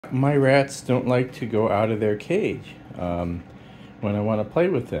my rats don't like to go out of their cage when I want to play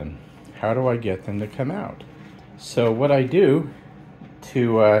with them. How do I get them to come out? So what I do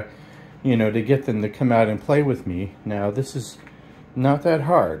to, to get them to come out and play with me, now this is not that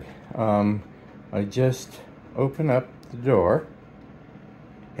hard. I just open up the door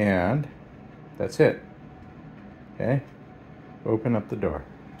and that's it. Okay? Open up the door.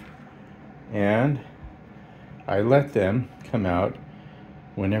 And I let them come out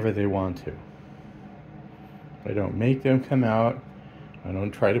whenever they want to. I don't make them come out. I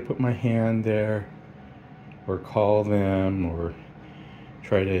don't try to put my hand there or call them or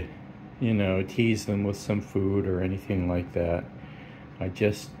try to, tease them with some food or anything like that. I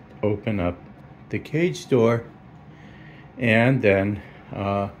just open up the cage door and then,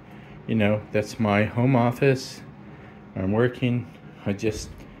 that's my home office. I'm working. I just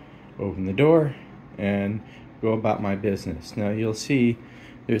open the door and go about my business. Now you'll see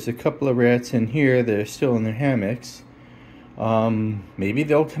there's a couple of rats in here that are still in their hammocks. Maybe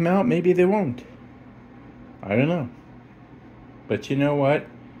they'll come out, maybe they won't. I don't know. But you know what?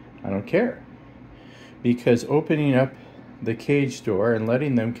 I don't care. Because opening up the cage door and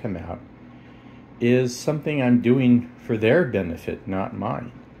letting them come out is something I'm doing for their benefit, not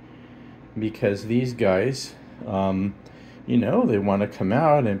mine. Because these guys, they want to come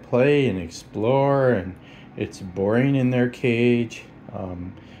out and play and explore, and it's boring in their cage.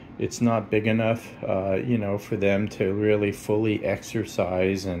 It's not big enough, for them to really fully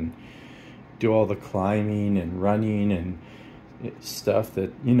exercise and do all the climbing and running and stuff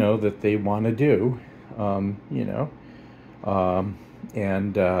that, that they want to do, and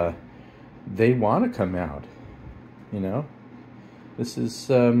they want to come out, This is,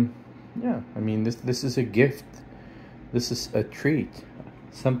 this is a gift. This is a treat,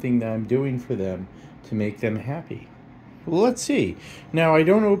 something that I'm doing for them to make them happy. Well, let's see. Now, I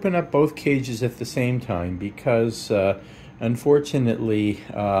don't open up both cages at the same time because, unfortunately,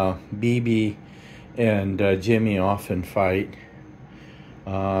 BB and Jimmy often fight.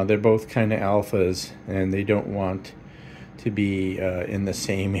 They're both kind of alphas, and they don't want to be in the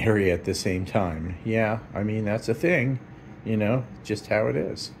same area at the same time. Yeah, that's a thing, just how it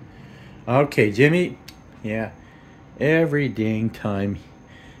is. Okay, Jimmy. Yeah, every dang time.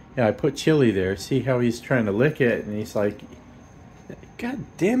 Yeah, I put Chili there. See how he's trying to lick it, and he's like, God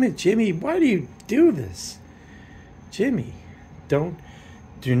damn it, Jimmy, why do you do this? Jimmy, do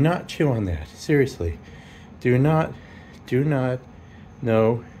not chew on that. Seriously. Do not,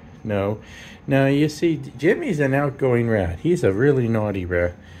 no. Now, you see, Jimmy's an outgoing rat. He's a really naughty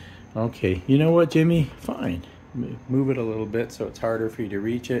rat. Okay, you know what, Jimmy? Fine. Move it a little bit so it's harder for you to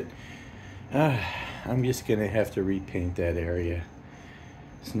reach it. I'm just going to have to repaint that area.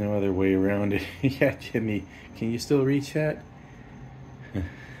 There's no other way around it. Yeah, Jimmy, can you still reach that?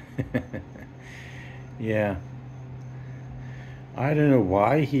 Yeah. I don't know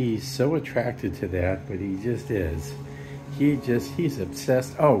why he's so attracted to that, but he just is. He's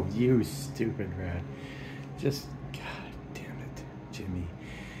obsessed. Oh, you stupid rat. God damn it, Jimmy.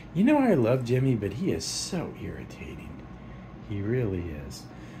 I love Jimmy, but he is so irritating. He really is.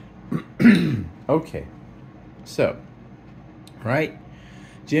 Okay. So, right?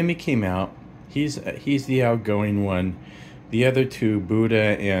 Jimmy came out. He's the outgoing one. The other two,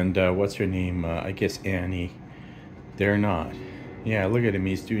 Buddha and what's her name? I guess Annie. They're not. Yeah, look at him.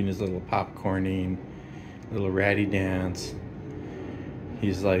 He's doing his little popcorning, little ratty dance.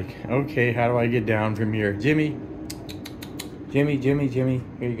 He's like, okay, how do I get down from here? Jimmy. Here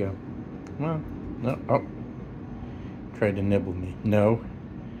you go. Well, no. Oh. Tried to nibble me. No.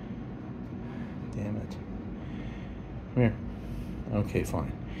 Damn it. Come here. Okay,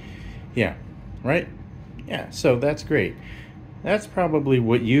 fine. Yeah, right? Yeah, so that's great. That's probably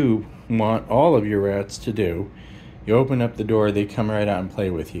what you want all of your rats to do. You open up the door, they come right out and play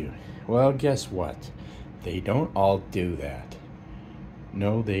with you. Well, guess what? They don't all do that.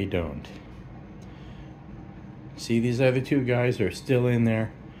 No, they don't. See, these other two guys are still in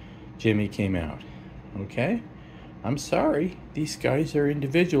there. Jimmy came out. Okay? I'm sorry. These guys are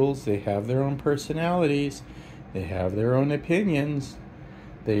individuals. They have their own personalities. They have their own opinions.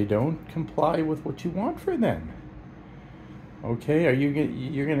 They don't comply with what you want for them. Okay,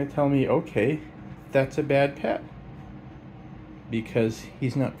 you're gonna tell me, okay, that's a bad pet because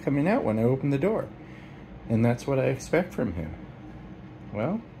he's not coming out when I open the door, and that's what I expect from him.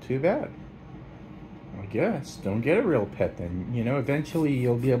 Well, too bad. I guess don't get a real pet then. Eventually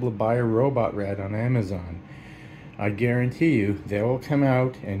you'll be able to buy a robot rat on Amazon. I guarantee you they will come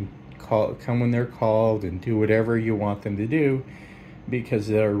out and come when they're called and do whatever you want them to do, because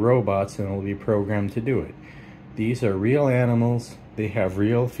they're robots and will be programmed to do it. These are real animals. They have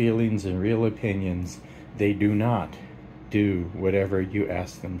real feelings and real opinions. They do not do whatever you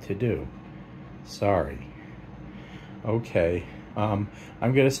ask them to do. Sorry. Okay, I'm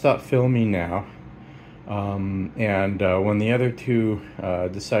gonna stop filming now. When the other two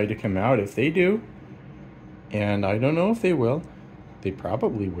decide to come out, if they do, and I don't know if they will, they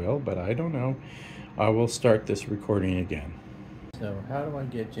probably will, but I don't know, I will start this recording again. So how do I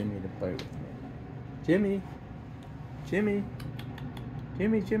get Jimmy to play with me? Jimmy, Jimmy,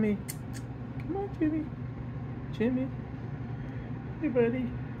 Jimmy, Jimmy, come on, Jimmy, Jimmy, hey buddy,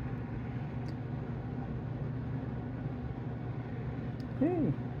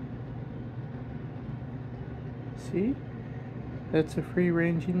 hey, see, that's a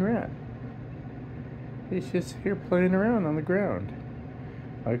free-ranging rat. He's just here playing around on the ground.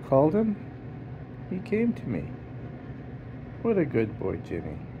 I called him, he came to me. What a good boy,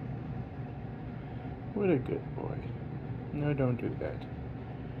 Jimmy. What a good boy. No, don't do that.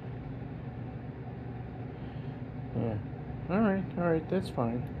 Yeah. Alright, that's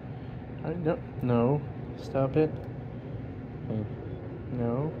fine. No, stop it.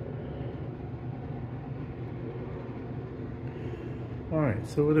 No. Alright,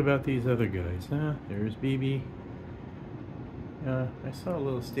 so what about these other guys? There's BB. I saw a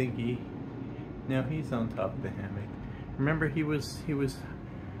little Stinky. Now he's on top of the hammock. Remember, he was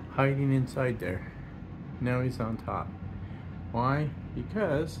hiding inside there. Now he's on top. Why?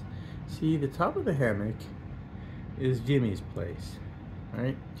 Because, see, the top of the hammock is Jimmy's place,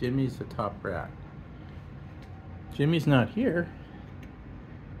 right? Jimmy's the top rat. Jimmy's not here.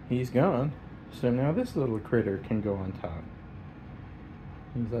 He's gone. So now this little critter can go on top.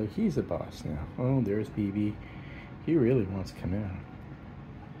 He's like, he's a boss now. Oh, there's BB. He really wants to come out.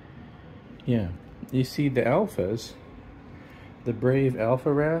 Yeah. You see the alphas, the brave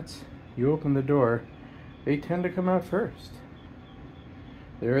alpha rats, you open the door, they tend to come out first.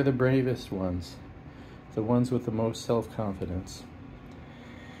 They're the bravest ones. The ones with the most self-confidence.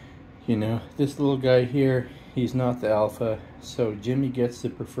 You know, this little guy here, he's not the alpha, so Jimmy gets the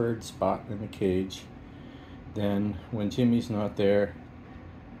preferred spot in the cage. Then, when Jimmy's not there,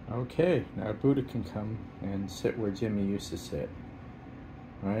 okay, now Buddha can come and sit where Jimmy used to sit.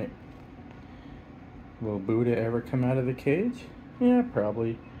 Right? Will Buddha ever come out of the cage? Yeah,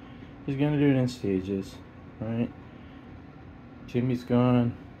 probably. He's gonna do it in stages, right? Jimmy's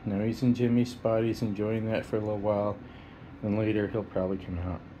gone. Now he's in Jimmy's spot. He's enjoying that for a little while. Then later he'll probably come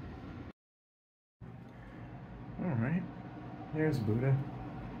out. Alright. There's Buddha.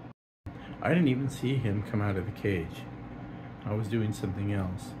 I didn't even see him come out of the cage. I was doing something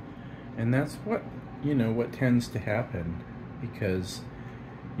else. And that's what, you know, what tends to happen. Because,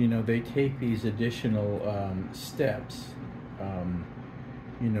 you know, they take these additional steps,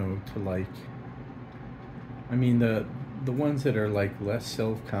 you know, to like, I mean, the ones that are like less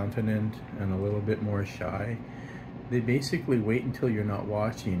self-confident and a little bit more shy, they basically wait until you're not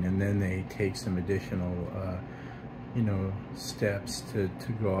watching, and then they take some additional, you know, steps to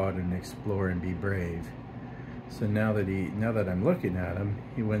go out and explore and be brave. So now that I'm looking at him,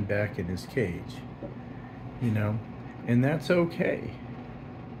 he went back in his cage, you know, and that's okay.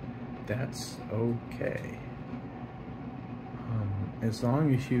 That's okay. As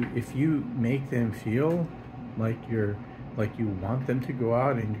long as if you make them feel like you want them to go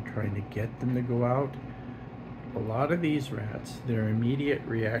out and you're trying to get them to go out, a lot of these rats, their immediate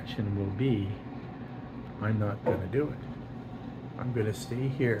reaction will be, I'm not going to do it. I'm going to stay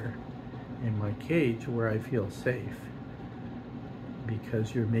here in my cage where I feel safe,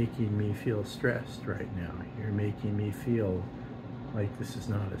 because you're making me feel stressed right now. You're making me feel like this is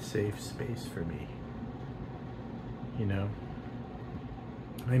not a safe space for me. You know?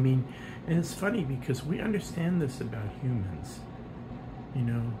 I mean, and it's funny because we understand this about humans. You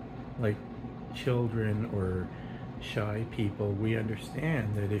know, like children or shy people, we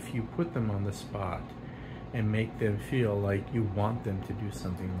understand that if you put them on the spot and make them feel like you want them to do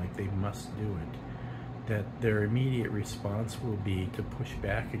something, like they must do it, that their immediate response will be to push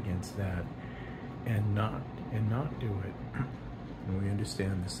back against that and not do it. And we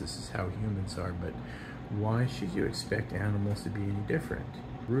understand this is how humans are, but why should you expect animals to be any different?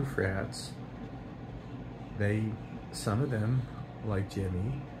 Roof rats, some of them, like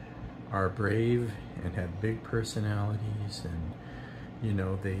Jimmy, are brave and have big personalities, and you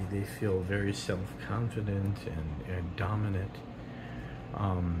know, they feel very self-confident and dominant,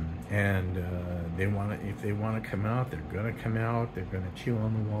 they want to, if they want to come out, they're gonna come out. They're gonna chew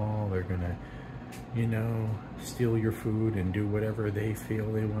on the wall. They're gonna, you know, steal your food and do whatever they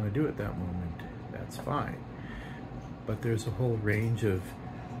feel they want to do at that moment. That's fine. But there's a whole range of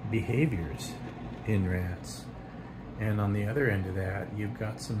behaviors in rats, And on the other end of that, you've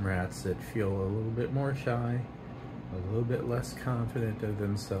got some rats that feel a little bit more shy, a little bit less confident of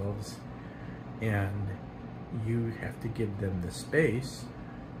themselves, and you have to give them the space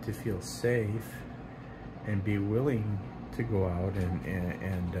to feel safe and be willing to go out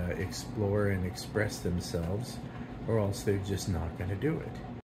and explore and express themselves, or else they're just not going to do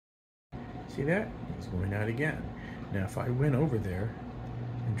it. See that? He's going out again. Now if I went over there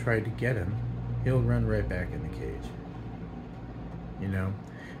and tried to get him, he'll run right back in the cage. You know?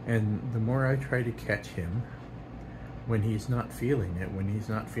 And the more I try to catch him, when he's not feeling it, when he's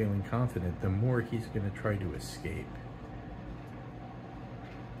not feeling confident, the more he's going to try to escape.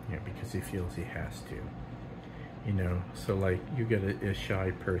 Yeah, because he feels he has to. You know, so like you get a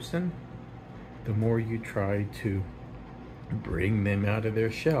shy person, the more you try to bring them out of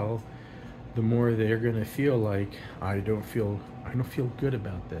their shell, the more they're going to feel like, I don't feel good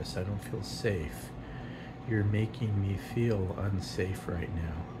about this. I don't feel safe. You're making me feel unsafe right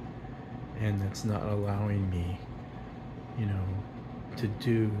now. And that's not allowing me, you know, to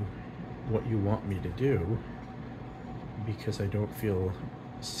do what you want me to do, because I don't feel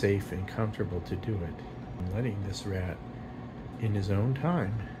safe and comfortable to do it. I'm letting this rat, in his own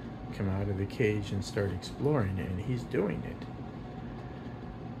time, come out of the cage and start exploring, and he's doing it.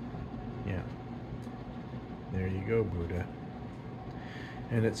 Yeah. There you go, Buddha.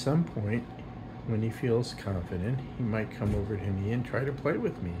 And at some point, when he feels confident, he might come over to me and try to play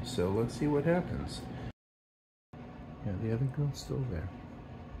with me. So let's see what happens. Yeah, the other girl's still there.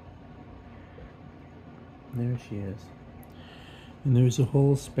 There she is. And there's a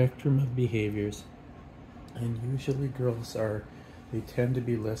whole spectrum of behaviors. And usually girls they tend to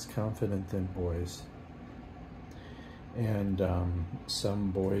be less confident than boys. And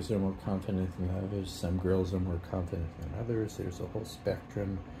some boys are more confident than others. Some girls are more confident than others. There's a whole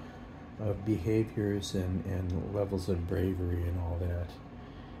spectrum of behaviors and levels of bravery and all that.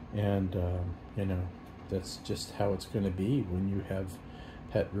 And, you know, that's just how it's going to be when you have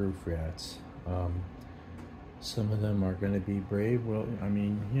pet roof rats. Some of them are going to be brave. Well, I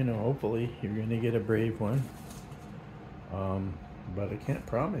mean, you know, hopefully you're going to get a brave one. But I can't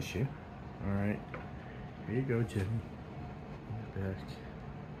promise you. All right. Here you go, Jimmy. Back.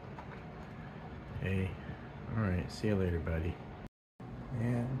 Hey. All right. See you later, buddy.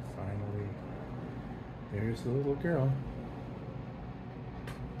 And finally, there's the little girl.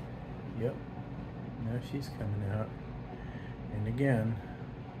 Yep. Now she's coming out. And again,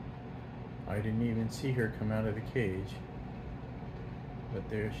 I didn't even see her come out of the cage, but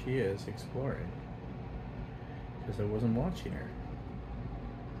there she is exploring, because I wasn't watching her.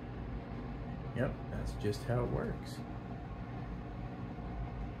 Yep, that's just how it works.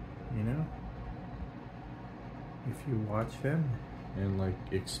 You know, if you watch them and like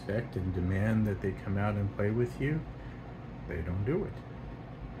expect and demand that they come out and play with you, they don't do it.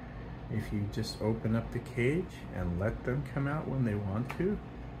 If you just open up the cage and let them come out when they want to,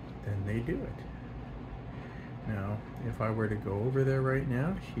 then they do it. Now, if I were to go over there right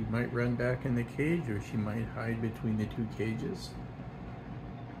now, she might run back in the cage, or she might hide between the two cages.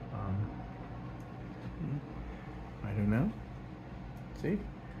 I don't know. See?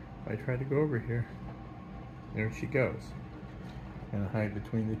 If I try to go over here, there she goes. And I hide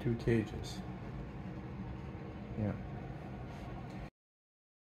between the two cages. Yeah.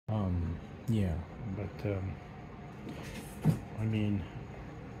 Yeah, but, I mean,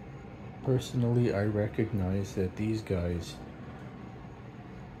 personally, I recognize that these guys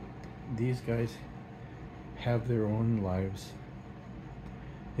have their own lives.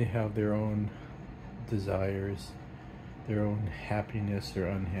 They have their own desires, their own happiness or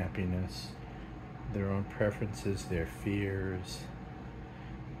unhappiness, their own preferences, their fears,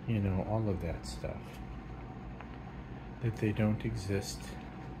 you know, all of that stuff. That they don't exist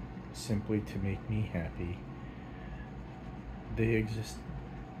simply to make me happy. They exist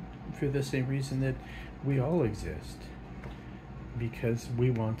for the same reason that we all exist, because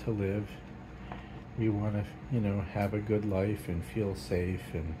we want to live, we want to, you know, have a good life and feel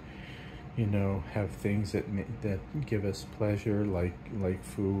safe, and, you know, have things that give us pleasure, like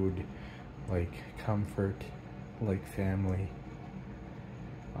food, like comfort, like family.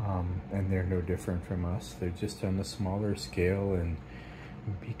 And they're no different from us. They're just on a smaller scale, and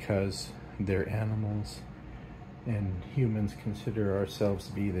because they're animals, and humans consider ourselves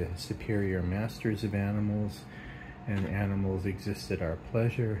to be the superior masters of animals, and animals exist at our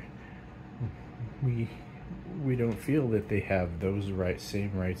pleasure, we don't feel that they have those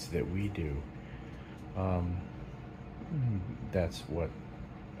same rights that we do. That's what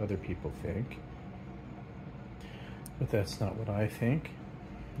other people think, but that's not what I think.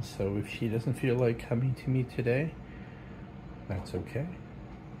 So if she doesn't feel like coming to me today, That's okay.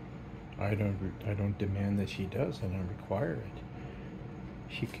 I don't demand that she does. I don't require it.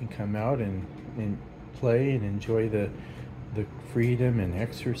 She can come out and play and enjoy the freedom and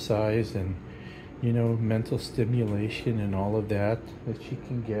exercise and, you know, mental stimulation and all of that she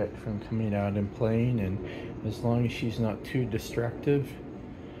can get from coming out and playing. And as long as she's not too destructive,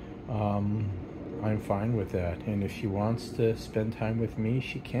 I'm fine with that. And if she wants to spend time with me,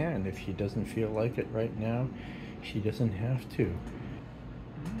 she can. If she doesn't feel like it right now, she doesn't have to.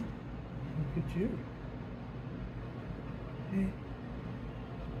 Look at you. Hey.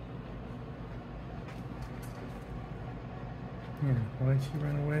 Yeah, why'd she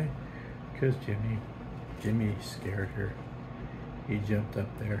run away? Because Jimmy scared her. He jumped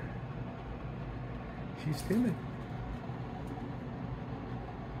up there. She's timid.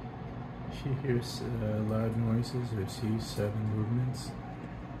 She hears loud noises or sees sudden movements,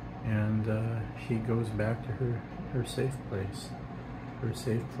 and she goes back to her safe place. Her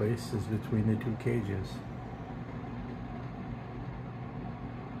safe place is between the two cages.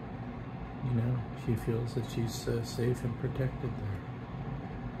 You know, she feels that she's safe and protected there.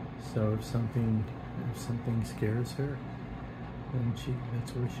 So if something scares her, then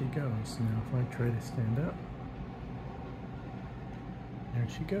that's where she goes. Now if I try to stand up, there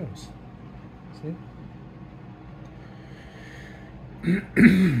she goes. See?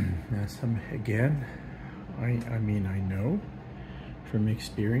 Now again, I mean, I know from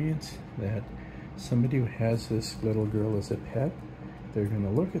experience that somebody who has this little girl as a pet, they're going to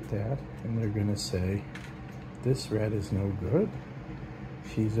look at that and they're going to say, this rat is no good.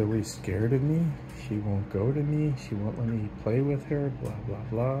 She's always scared of me. She won't go to me. She won't let me play with her, blah, blah,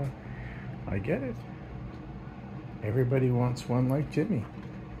 blah. I get it. Everybody wants one like Jimmy.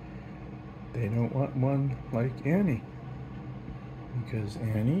 They don't want one like Annie, because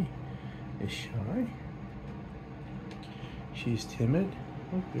Annie is shy. She's timid.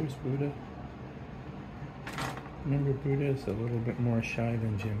 Look, there's Buddha. Remember, Buddha is a little bit more shy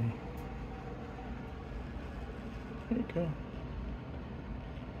than Jimmy. There you go.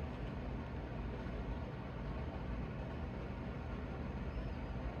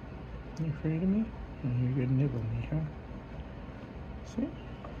 You afraid of me? Oh, you're gonna nibble me, huh? See?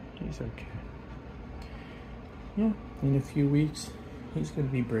 He's okay. Yeah, in a few weeks, he's gonna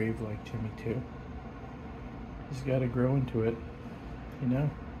be brave like Jimmy too. He's gotta grow into it, you know?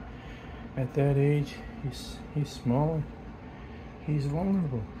 At that age, he's smaller. He's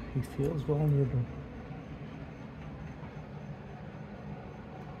vulnerable. He feels vulnerable.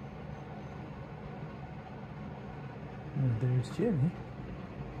 And there's Jimmy.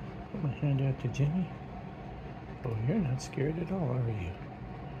 Put my hand out to Jimmy. Oh, you're not scared at all, are you?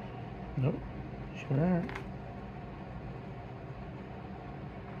 Nope, sure aren't.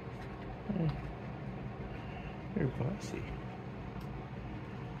 Hey, you're bossy.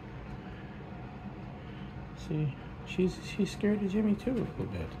 See, she's scared of Jimmy too a little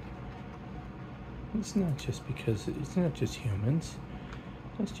bit. It's not just because it's not just humans.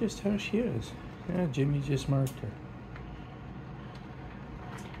 That's just how she is. Yeah, Jimmy just marked her.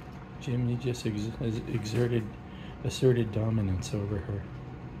 Jimmy just asserted dominance over her.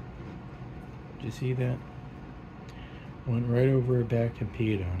 Did you see that? Went right over her back and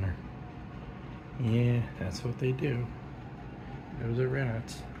peed on her. Yeah, that's what they do. Those are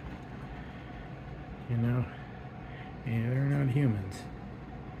rats. You know? Yeah, they're not humans.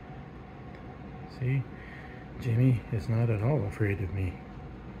 See? Jimmy is not at all afraid of me.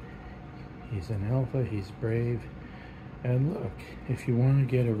 He's an alpha, he's brave. And look, if you want to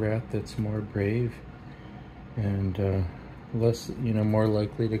get a rat that's more brave and less, you know, more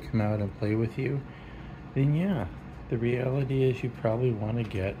likely to come out and play with you, then yeah, the reality is you probably want to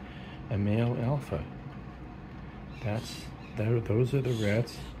get a male alpha. Those are the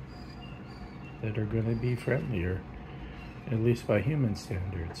rats that are going to be friendlier, at least by human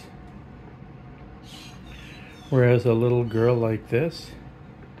standards. Whereas a little girl like this,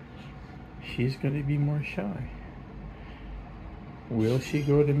 she's going to be more shy. Will she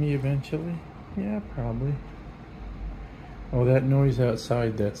go to me eventually? Yeah, probably. Oh, that noise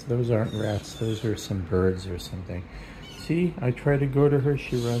outside, those aren't rats. Those are some birds or something. See, I try to go to her,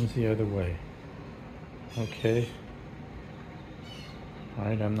 she runs the other way. Okay?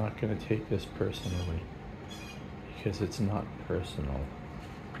 Alright, I'm not going to take this personally, because it's not personal.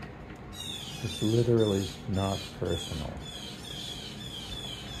 It's literally not personal.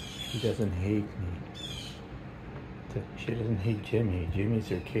 She doesn't hate me. She doesn't hate Jimmy. Jimmy's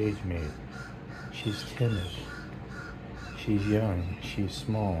her cage mate. She's timid. She's young. She's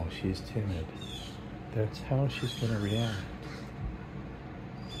small. She's timid. That's how she's going to react.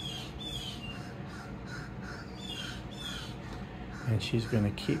 And she's going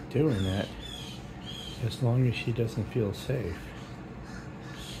to keep doing that as long as she doesn't feel safe.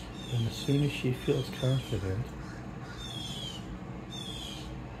 And as soon as she feels confident,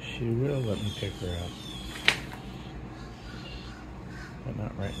 she will let me pick her up. But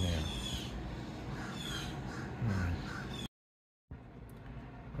not right now.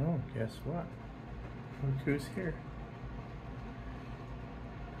 Oh, guess what? Look who's here.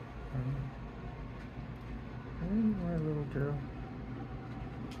 There you are, little girl.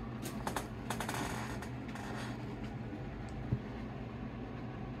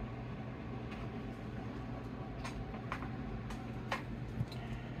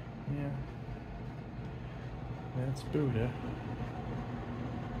 Yeah, that's Buddha.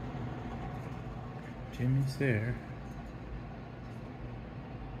 Jimmy's there.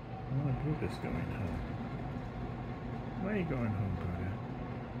 Oh, Buddha's going home. Why are you going home, Buddha?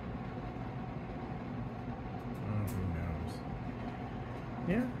 Oh, who knows?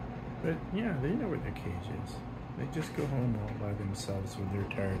 Yeah, but yeah, they know where their cage is. They just go home all by themselves when they're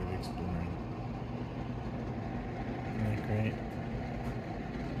tired of exploring. Isn't that great?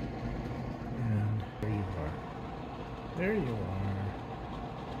 And there you are. There you are.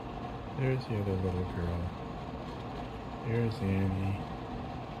 There's the other little girl. There's Annie.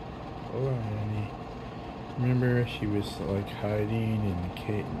 Oh, Annie. Remember, she was like hiding in the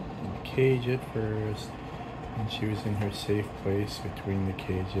cage at first, and she was in her safe place between the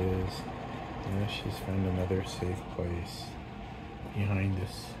cages. Now she's found another safe place behind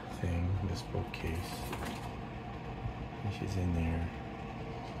this thing, this bookcase. And she's in there.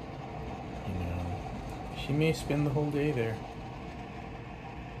 You know, she may spend the whole day there,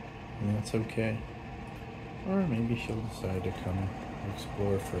 and that's okay. Or maybe she'll decide to come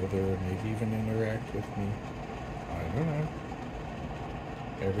explore further, or maybe even interact with me. I don't know.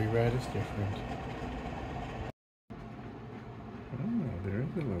 Every rat is different. Oh,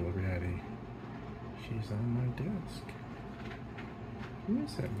 there's a little ratty. She's on my desk. Who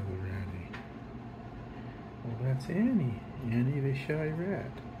is that little ratty? Well, that's Annie. Annie the shy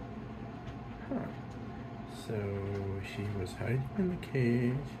rat. Huh. So she was hiding in the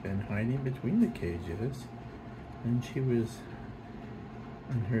cage, then hiding between the cages, and she was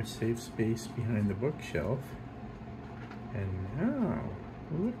in her safe space behind the bookshelf. And now,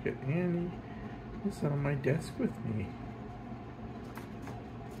 look at Annie is on my desk with me.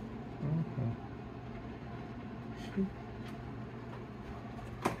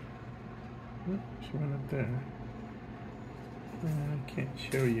 She went up there. I can't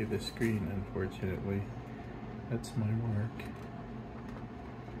show you the screen, unfortunately. That's my work.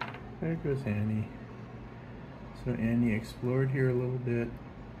 There goes Annie. So Annie explored here a little bit.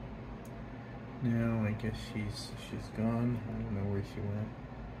 Now I guess she's gone. I don't know where she went.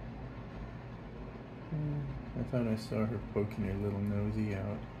 I thought I saw her poking her little nosy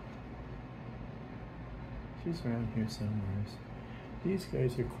out. She's around here somewhere. These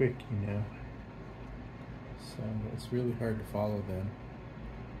guys are quick, you know. So it's really hard to follow them.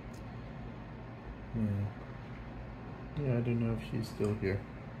 Yeah, I don't know if she's still here.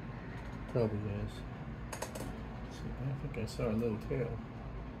 Probably is. So I think I saw a little tail.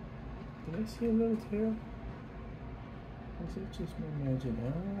 Did I see a little tail? Is it just my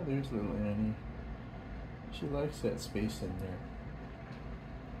imagination? Ah, there's little Annie. She likes that space in there.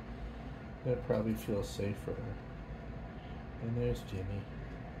 That probably feels safe for her. And there's Jimmy.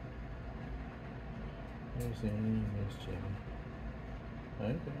 There's Annie and there's Jimmy.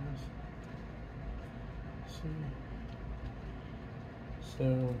 Hi guys. See?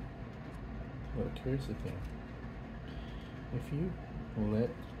 So, look, here's the thing. If you let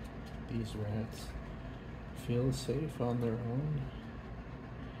these rats feel safe on their own,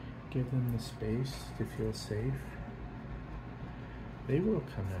 give them the space to feel safe, they will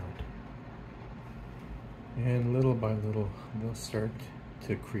come out. And little by little, they'll start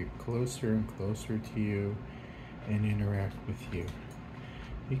to creep closer and closer to you and interact with you.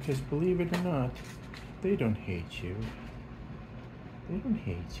 Because believe it or not, they don't hate you. They don't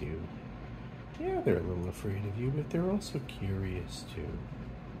hate you. Yeah, they're a little afraid of you, but they're also curious too.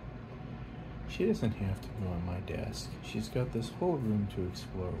 She doesn't have to go on my desk. She's got this whole room to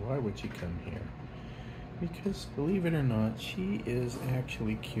explore. Why would she come here? Because believe it or not, she is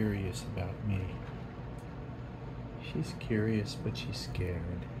actually curious about me. She's curious, but she's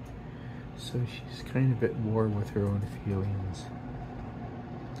scared. So she's kind of at war with her own feelings.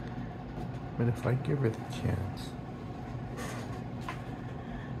 But if I give her the chance,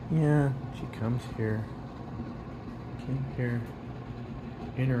 yeah, she comes here, came here,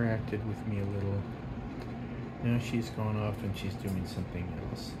 interacted with me a little. Now she's gone off and she's doing something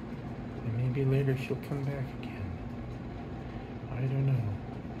else. And maybe later she'll come back again. I I don't know.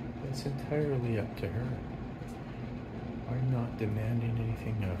 It's entirely up to her. I'm not demanding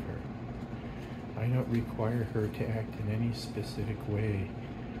anything of her. I don't require her to act in any specific way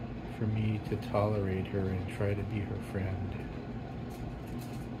for me to tolerate her and try to be her friend.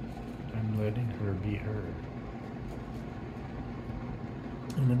 I'm letting her be her.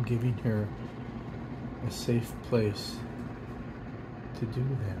 And I'm giving her a safe place to do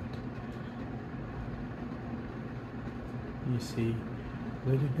that. You see,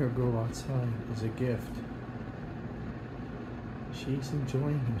 letting her go outside is a gift. She's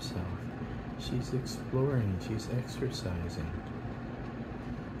enjoying herself. She's exploring. She's exercising.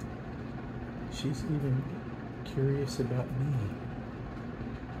 She's even curious about me,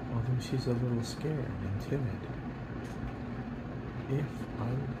 although she's a little scared and timid. If I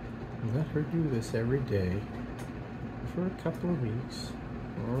let her do this every day for a couple of weeks,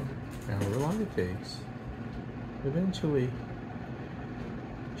 or however long it takes, eventually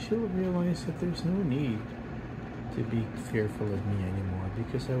she'll realize that there's no need to be fearful of me anymore,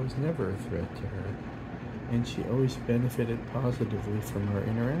 because I was never a threat to her, and she always benefited positively from our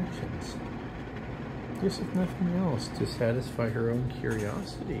interactions. Just if nothing else, to satisfy her own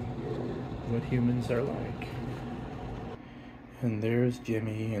curiosity, what humans are like. And there's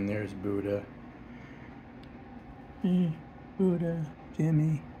Jimmy, and there's Buddha. Hey, Buddha,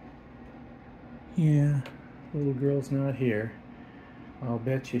 Jimmy. Yeah, little girl's not here. I'll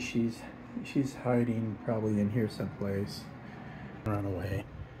bet you she's hiding probably in here someplace. Run away.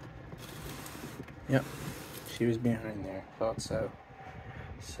 Yep, she was behind there. Thought so.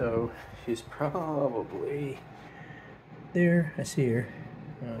 So she's probably there. I see her.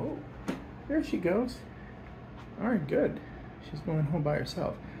 Oh, there she goes. All right, good. She's going home by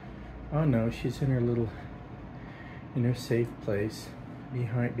herself. Oh no, she's in her safe place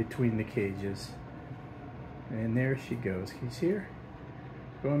between the cages. And there she goes. Can you see her?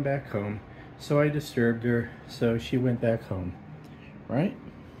 Going back home. So I disturbed her, so she went back home. Right?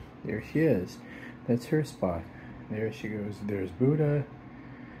 There she is. That's her spot. There she goes. There's Buddha.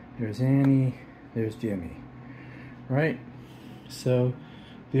 There's Annie. There's Jimmy. Right? So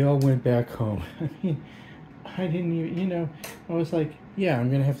they all went back home. I mean, I didn't even, I was like, yeah, I'm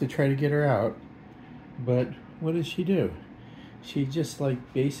going to have to try to get her out. But what did she do? She just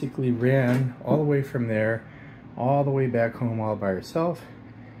like basically ran all the way from there, all the way back home all by herself.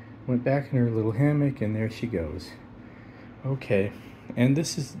 Went back in her little hammock, and there she goes. Okay, and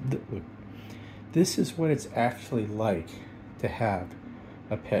this is what it's actually like to have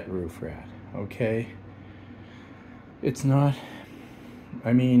a pet roof rat. Okay, it's not.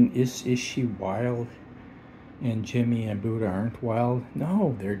 I mean, is she wild? And Jimmy and Buddha aren't wild?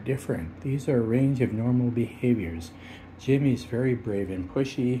 No, they're different. These are a range of normal behaviors. Jimmy's very brave and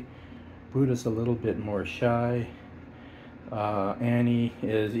pushy. Buddha's a little bit more shy. Annie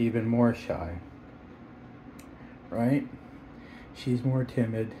is even more shy, right? She's more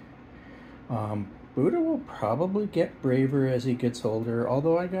timid. Buddha will probably get braver as he gets older,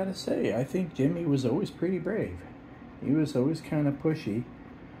 although I gotta say, I think Jimmy was always pretty brave. He was always kind of pushy.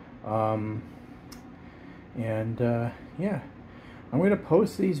 Yeah, I'm going to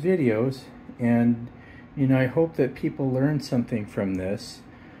post these videos, and I hope that people learn something from this.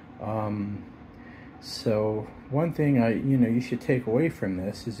 So one thing you should take away from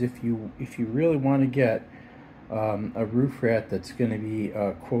this is if you really want to get a roof rat that's going to be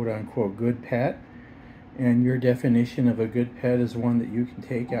a quote-unquote good pet, and your definition of a good pet is one that you can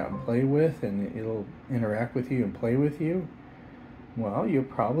take out and play with, and it'll interact with you and play with you, well, you'll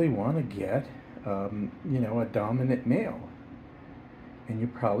probably want to get a dominant male, and you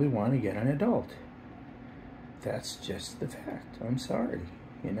probably want to get an adult. That's just the fact. I'm sorry,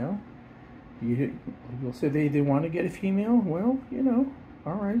 You'll say they want to get a female. Well,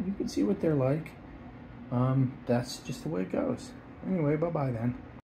 all right, you can see what they're like. That's just the way it goes. Anyway, bye-bye then.